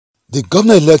The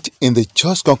governor-elect in the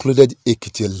just concluded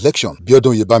Ekiti election,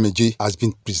 Biodun Abayomi has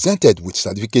been presented with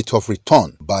certificate of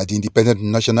return by the Independent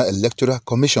National Electoral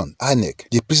Commission (INEC).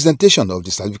 The presentation of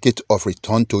the certificate of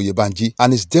return to Oyebanji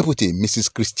and his deputy,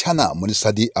 Mrs. Christiana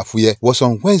Monisadi Afuye, was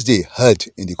on Wednesday held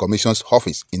in the commission's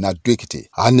office in Ekiti.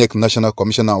 INEC National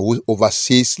Commissioner who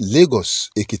oversees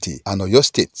Lagos, Ekiti, and Oyo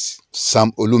states,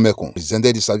 Sam Olumekun,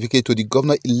 presented the certificate to the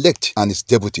governor-elect and his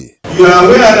deputy. You are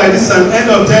aware that this is an end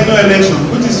of tenure election,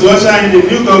 which is to usher in the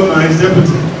new governor and his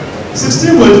deputy.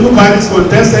 16 political parties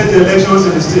contested the elections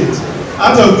in the state,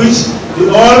 out of which the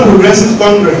All Progressive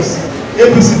Congress,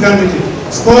 APC candidate,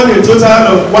 scored a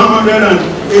total of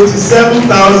 187,057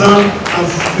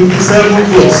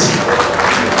 votes.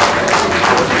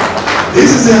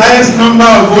 This is the highest number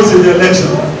of votes in the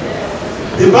election.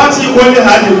 The party only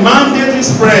had a mandatory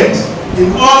spread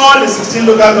in all the 16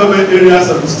 local government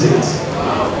areas of the state.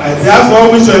 I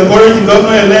therefore wish to encourage the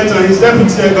governor-elect and his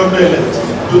deputy governor-elect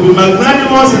to be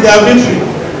magnanimous in their victory.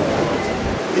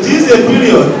 It is a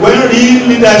period when real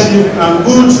leadership and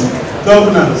good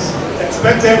governance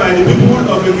expected by the people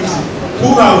of Ekiti,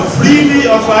 who have freely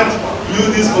offered you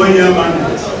this 4-year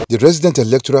mandate. The resident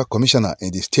electoral commissioner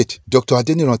in the state, Dr.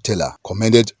 Adeniran Taylor,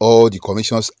 commended all the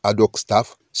commission's ad hoc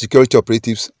staff, security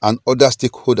operatives, and other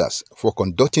stakeholders for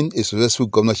conducting a successful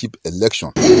governorship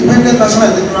election. The Independent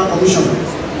National Electoral Commission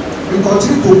will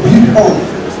continue to build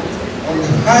on the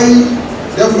high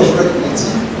level of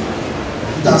credibility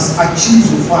it has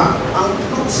achieved so far and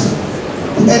not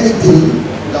do anything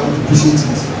that would depreciate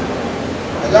it.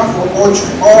 I therefore urge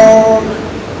all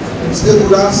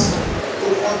stakeholders to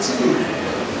continue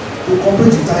to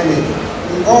cooperate with INEC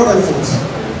in all efforts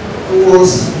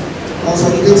towards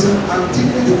consolidating and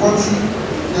deepening the country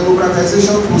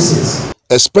democratization process.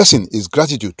 Expressing his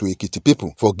gratitude to Ekiti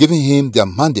people for giving him their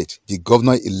mandate, the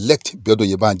governor-elect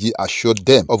Biodun Abayomi assured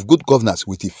them of good governance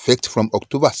with effect from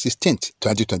October 16,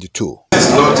 2022. It's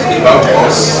not about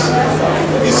us,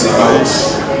 it's about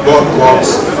God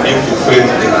works infiltrate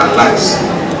in our lives,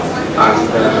 and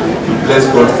we bless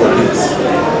God for this.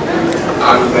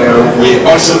 And we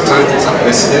also thank Mr.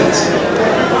 President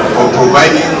for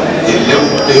providing a level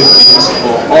playing field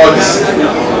for all the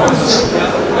citizens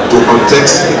to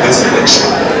contest in this election.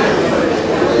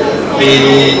 The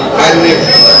INEC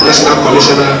National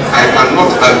Commissioner, I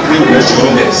cannot agree with you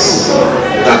less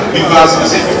that Beavers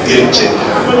is a game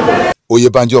changer.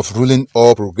 Oyebanji of ruling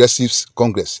All Progressives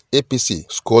Congress (APC)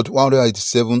 scored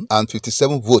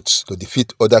 187 votes to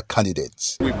defeat other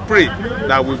candidates. We pray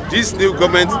that with this new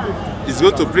government is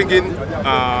going to bring in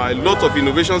a lot of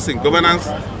innovations in governance.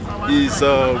 Is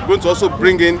going to also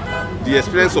bring in the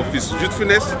experience of his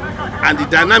youthfulness and the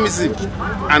dynamism,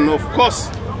 and of course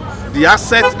the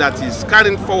asset that is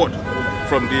carrying forward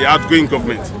from the outgoing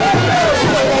government.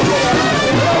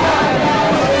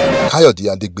 Kayode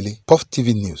Adegbile, Puff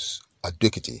TV News,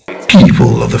 Ekiti.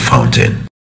 People of the Fountain.